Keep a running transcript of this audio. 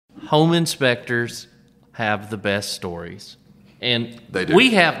home inspectors have the best stories. And They do.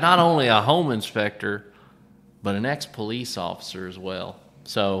 we have not only a home inspector, but an ex-police officer as well.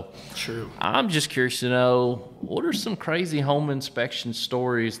 So True. I'm just curious to know, what are some crazy home inspection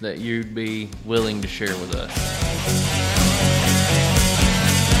stories that you'd be willing to share with us?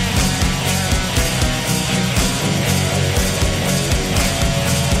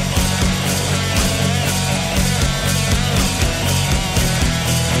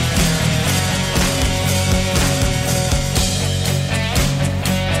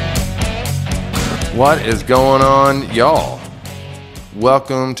 What is going on, y'all?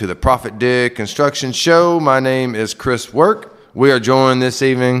 Welcome to the Prophet Dig Construction Show. My name is Chris Work. We are joined this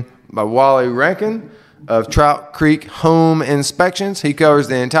evening by Wally Rankin of Trout Creek Home Inspections. He covers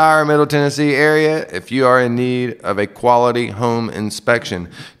the entire Middle Tennessee area. If you are in need of a quality home inspection,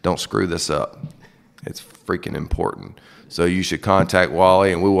 don't screw this up. It's freaking important. So you should contact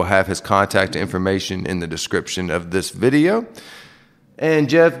Wally, and we will have his contact information in the description of this video. And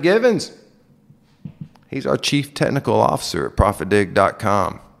Jeff Givens. He's our Chief Technical Officer at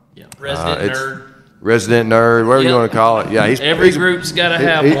ProfitDig.com. Yeah, resident nerd. Resident nerd, whatever you want to call it. Yeah, every group's got to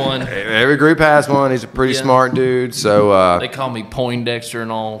have one. Every group has one. He's a pretty smart dude. So they call me Poindexter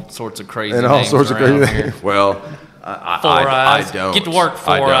and all sorts of crazy and all names sorts of crazy here. names. Well, I don't. Get to work,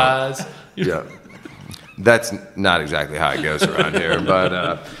 Four Eyes. Yeah, that's not exactly how it goes around here.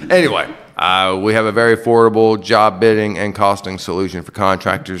 But anyway. We have a very affordable job bidding and costing solution for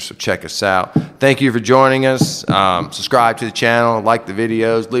contractors, so check us out. Thank you for joining us. Subscribe to the channel, like the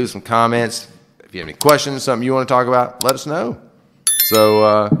videos, leave some comments. If you have any questions, something you want to talk about, let us know.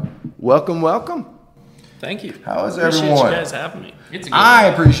 So, welcome. Thank you. How is Appreciate everyone? you guys having me. I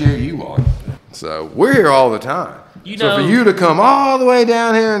appreciate you all. So, we're here all the time. So, for you to come all the way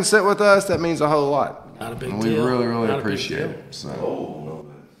down here and sit with us, that means a whole lot. Not a big and deal. We really Not appreciate it. So.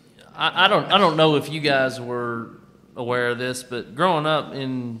 I don't know if you guys were aware of this, but growing up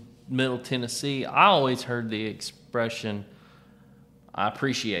in Middle Tennessee, I always heard the expression, I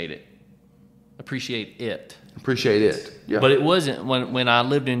appreciate it. Appreciate it. Appreciate it. Yeah. But it wasn't when I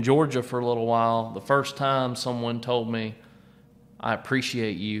lived in Georgia for a little while, the first time someone told me, I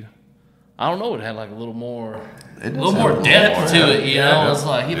appreciate you. I don't know, it had like a little more depth to it, you know? It's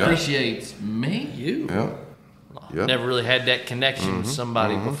like, he appreciates me? You? Yeah. Yep. Never really had that connection with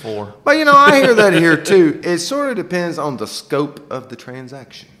somebody before. But, I hear that here, too. It sort of depends on the scope of the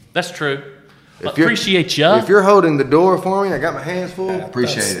transaction. That's true. Appreciate you. If you're holding the door for me, I got my hands full,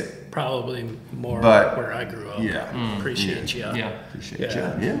 appreciate it. Probably more But, where I grew up. Yeah. Appreciate you. Yeah. Appreciate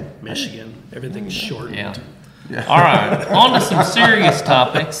you. Yeah. Michigan. Everything's shortened. Yeah. All right. On to some serious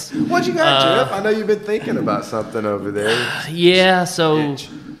topics. What you got, Jeff? I know you've been thinking about something over there. Yeah, so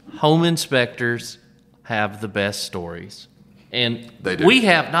home inspectors have the best stories. And they do. We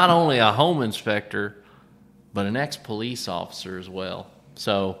have not only a home inspector, but an ex-police officer as well.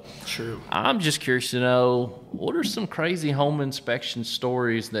 So True. I'm just curious to know, what are some crazy home inspection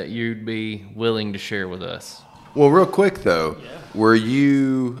stories that you'd be willing to share with us? Well, real quick, though, were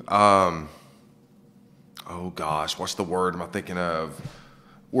you, oh gosh, what's the word am I thinking of?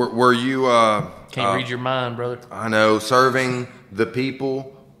 Were you, Can't read your mind, brother. I know, serving the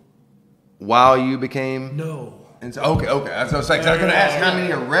people while you became? No. Okay. That's what I was saying. I was going to ask, how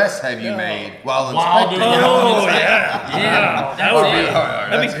many arrests have you made while inspecting? Yeah.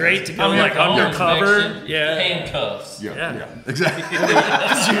 That'd be great to go undercover. Yeah. Handcuffs. Yeah. Exactly.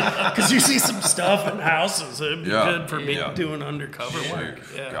 Because you see some stuff in houses. It'd be good for me Yeah. doing undercover work.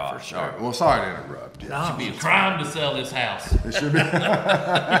 Yeah, Gosh. for sure. All right. Well, sorry to interrupt. It should be a crime to sell this house. It should be.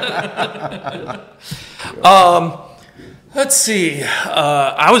 Let's see.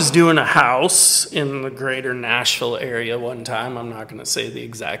 I was doing a house in the greater Nashville area one time. I'm not going to say the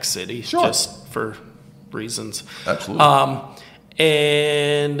exact city, just for reasons. Absolutely.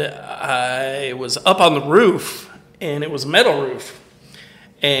 And I was up on the roof, and it was a metal roof.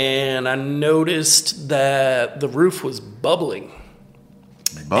 And I noticed that the roof was bubbling.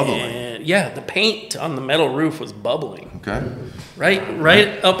 And, the paint on the metal roof was bubbling. Okay.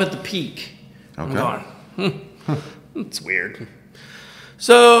 Right up at the peak. Okay. I'm going, it's weird.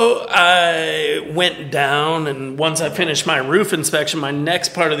 So I went down, and once I finished my roof inspection, my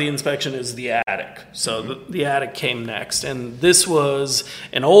next part of the inspection is the attic. So the attic came next. And this was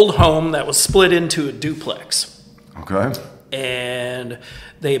an old home that was split into a duplex. Okay. And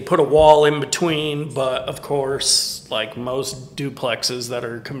they put a wall in between, but of course, like most duplexes that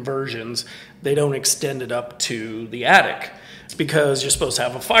are conversions, they don't extend it up to the attic. It's because you're supposed to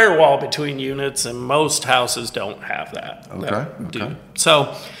have a firewall between units, and most houses don't have that. Okay.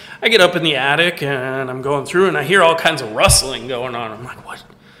 So I get up in the attic, and I'm going through, and I hear all kinds of rustling going on. I'm like,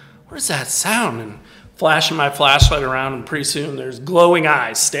 what what is that sound? And flashing my flashlight around, and pretty soon there's glowing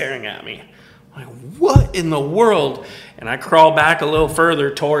eyes staring at me. I'm like, what in the world? And I crawl back a little further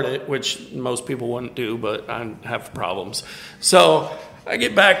toward it, which most people wouldn't do, but I have problems. So I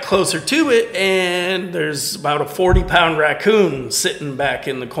get back closer to it, and there's about a 40-pound raccoon sitting back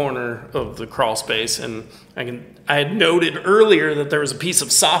in the corner of the crawl space. And I had noted earlier that there was a piece of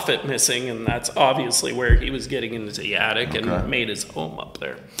soffit missing, and that's obviously where he was getting into the attic and made his home up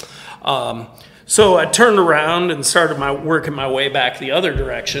there. So I turned around and started working my way back the other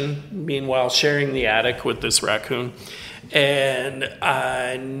direction, meanwhile sharing the attic with this raccoon. And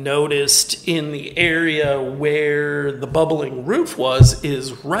I noticed in the area where the bubbling roof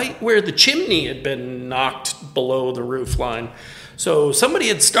is right where the chimney had been knocked below the roof line. So somebody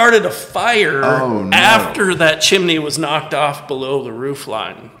had started a fire after that chimney was knocked off below the roof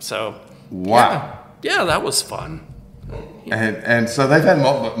line. So yeah, that was fun. And so they've had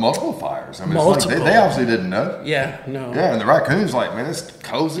multiple fires. I mean, it's like they obviously didn't know. Yeah, no. Yeah, and the raccoon's like, man, it's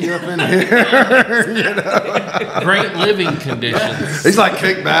cozy up in here. You know? Great living conditions. He's like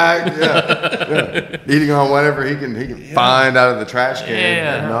kicked back, eating on whatever he can find out of the trash can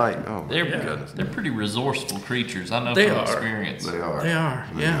at night. Oh, they're pretty resourceful creatures. I know from experience. They are.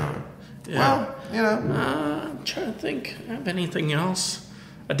 Yeah. Well, you know, I'm trying to think of anything else.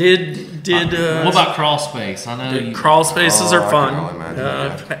 I did. What about crawl space? I know crawl spaces are fun.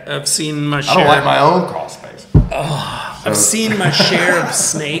 I've seen my share. I don't like my own crawl space. I've seen my share of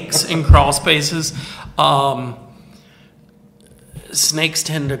snakes in crawl spaces. Snakes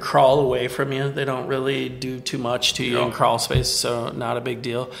tend to crawl away from you. They don't really do too much to you in crawl space, so not a big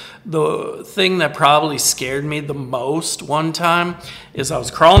deal. The thing that probably scared me the most one time is I was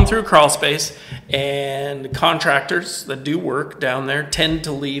crawling through crawl space, and contractors that do work down there tend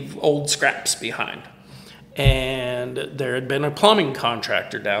to leave old scraps behind. And there had been a plumbing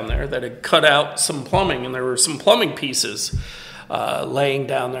contractor down there that had cut out some plumbing, and there were some plumbing pieces laying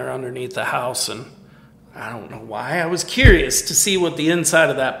down there underneath the house. And I don't know why. I was curious to see what the inside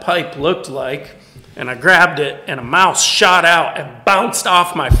of that pipe looked like, and I grabbed it, and a mouse shot out and bounced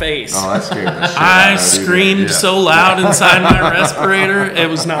off my face. Oh, that scared the shit I screamed so loud inside my respirator. It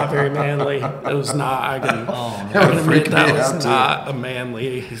was not very manly. It was not. I can admit that was not a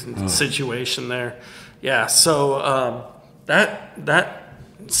manly situation there. Yeah, so that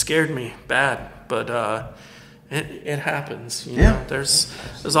scared me bad, but it happens. You know?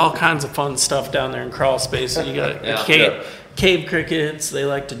 There's all kinds of fun stuff down there in crawl space. You got cave crickets. They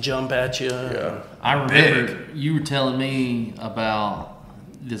like to jump at you. Yeah. I remember you were telling me about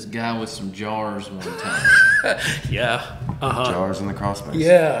this guy with some jars one time. Jars in the crawl space.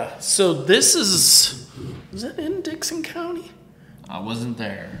 Yeah. So this is that in Dixon County? I wasn't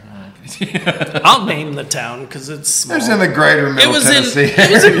there. I'll name the town because it's small. It was in the greater Middle Tennessee.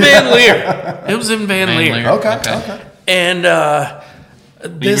 It was in Van Leer. It was in Van Leer. Okay. And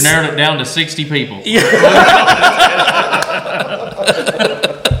you narrowed it down to 60 people.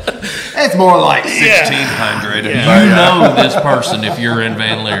 It's more like 1,600. You know this person if you're in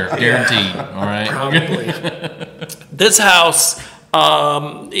Van Leer. Guaranteed. All right? Probably. This house,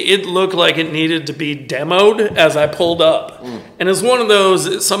 it looked like it needed to be demoed as I pulled up. And it's one of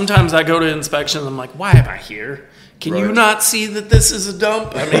those, sometimes I go to inspection and I'm like, why am I here? Can you not see that this is a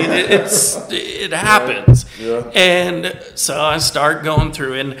dump? I mean, it happens. Yeah. And so I start going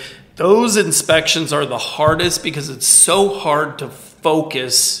through, and those inspections are the hardest because it's so hard to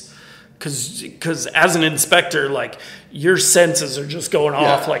focus. Because as an inspector, like, your senses are just going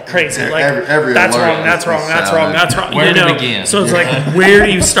off like crazy. Like, every that's wrong. Where to begin? So it's like, where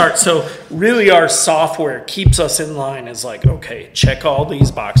do you start? So really our software keeps us in line. It's like, okay, check all these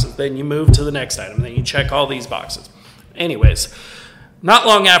boxes. Then you move to the next item. Then you check all these boxes. Anyways, not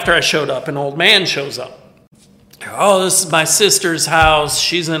long after I showed up, an old man shows up. Oh, this is my sister's house.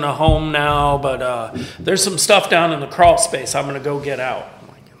 She's in a home now, but there's some stuff down in the crawl space I'm going to go get out.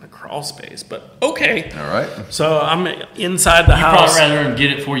 Crawl space, but okay. All right. So I'm inside the house. Probably rather than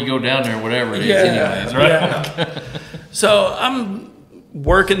get it before you go down there, whatever it is, anyways, right? Yeah. So I'm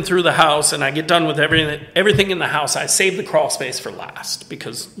working through the house, and I get done with everything in the house. I save the crawl space for last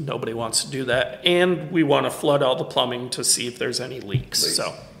because nobody wants to do that, and we want to flood all the plumbing to see if there's any leaks.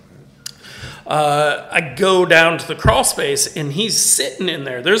 So I go down to the crawl space, and he's sitting in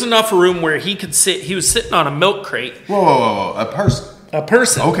there. There's enough room where he could sit. He was sitting on a milk crate. Whoa. A person. A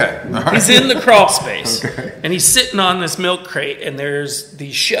person. Okay. All right. He's in the crawl space. Okay. And he's sitting on this milk crate, and there's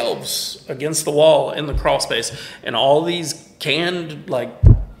these shelves against the wall in the crawl space, and all these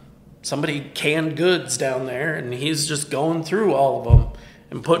somebody canned goods down there, and he's just going through all of them.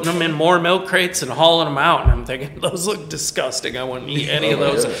 and putting them in more milk crates and hauling them out. And I'm thinking, those look disgusting. I wouldn't eat any of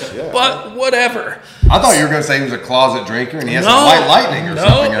those. Yeah. But whatever. I thought you were going to say he was a closet drinker and he has some white lightning or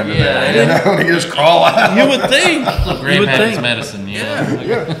something under there. You know, and he can just crawl out. You would think. Graham had his medicine,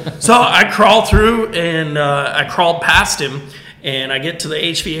 Yeah. So I crawl through and I crawled past him. And I get to the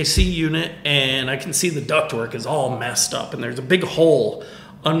HVAC unit, and I can see the ductwork is all messed up, and there's a big hole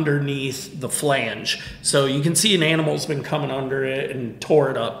underneath the flange. So you can see an animal's been coming under it and tore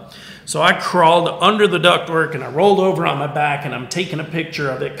it up. So I crawled under the ductwork, and I rolled over on my back, and I'm taking a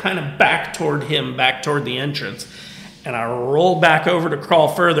picture of it kind of back toward him, back toward the entrance. And I roll back over to crawl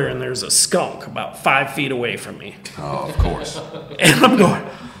further, and there's a skunk about 5 feet away from me. Oh, of course. And I'm going,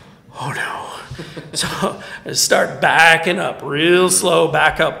 oh no. So I start backing up real slow,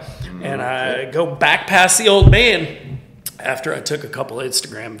 back up, and I go back past the old man after I took a couple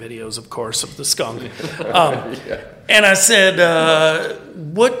Instagram videos, of course, of the skunk. And I said,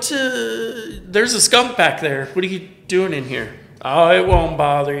 there's a skunk back there. What are you doing in here? Oh, it won't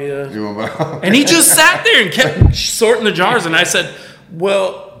bother you. And he just sat there and kept sorting the jars. And I said,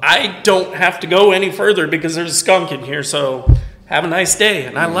 well, I don't have to go any further because there's a skunk in here, so have a nice day.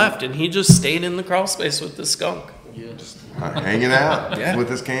 And I left, and he just stayed in the crawl space with the skunk. Yeah. Just hanging out with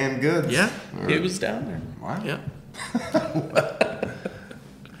his canned goods. Yeah, he was down there. Wow. Yeah.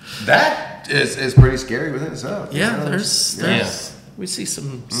 That is pretty scary within itself. Yeah, there's we see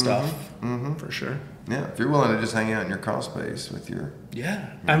some stuff for sure. Yeah, if you're willing to just hang out in your crawl space with your...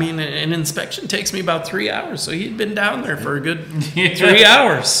 Yeah. I mean, an inspection takes me about 3 hours, so he'd been down there for a good 3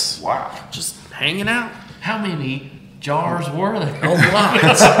 hours. Wow. Just hanging out. How many jars were there? A lot.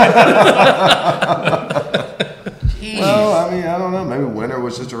 Well, I mean, I don't know. Maybe winter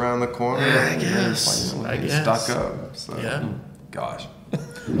was just around the corner. I guess. Stuck up. So. Yeah. Gosh.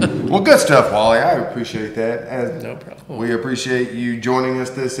 Well, good stuff, Wally. I appreciate that. No problem. We appreciate you joining us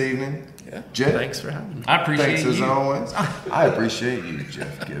this evening. Yeah. Jeff. Thanks for having me. I appreciate Thanks you. as always. I appreciate you,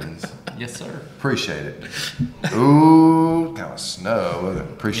 Jeff Gibbons. Yes, sir. Appreciate it. Ooh, kind of snow. Wasn't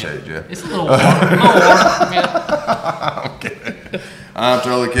it? Appreciate it, Jeff. It's a little warm. Yeah. I'm kidding. I'm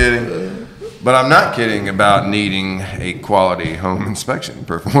totally kidding. But I'm not kidding about needing a quality home inspection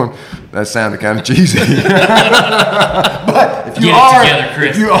performed. That sounded kind of cheesy. But if you are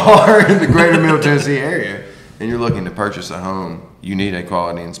in the greater Middle Tennessee area and you're looking to purchase a home, you need a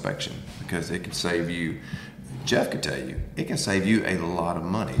quality inspection because it can save you, Jeff could tell you, it can save you a lot of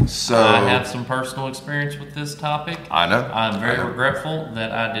money. So I have some personal experience with this topic. I know. I'm very regretful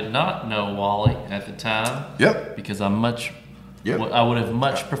that I did not know Wally at the time. Yep. Because I would have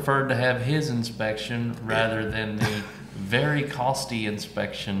much preferred to have his inspection rather than the very costly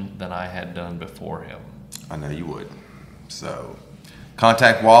inspection that I had done before him. I know you would. So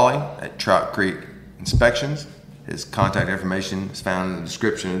contact Wally at Trout Creek Inspections. His contact information is found in the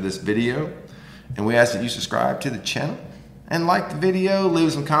description of this video. And we ask that you subscribe to the channel and like the video,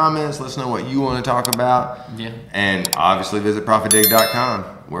 leave some comments, let us know what you want to talk about. Yeah. And obviously visit ProfitDig.com,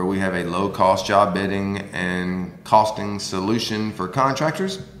 where we have a low-cost job bidding and costing solution for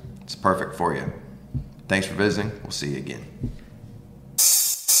contractors. It's perfect for you. Thanks for visiting. We'll see you again.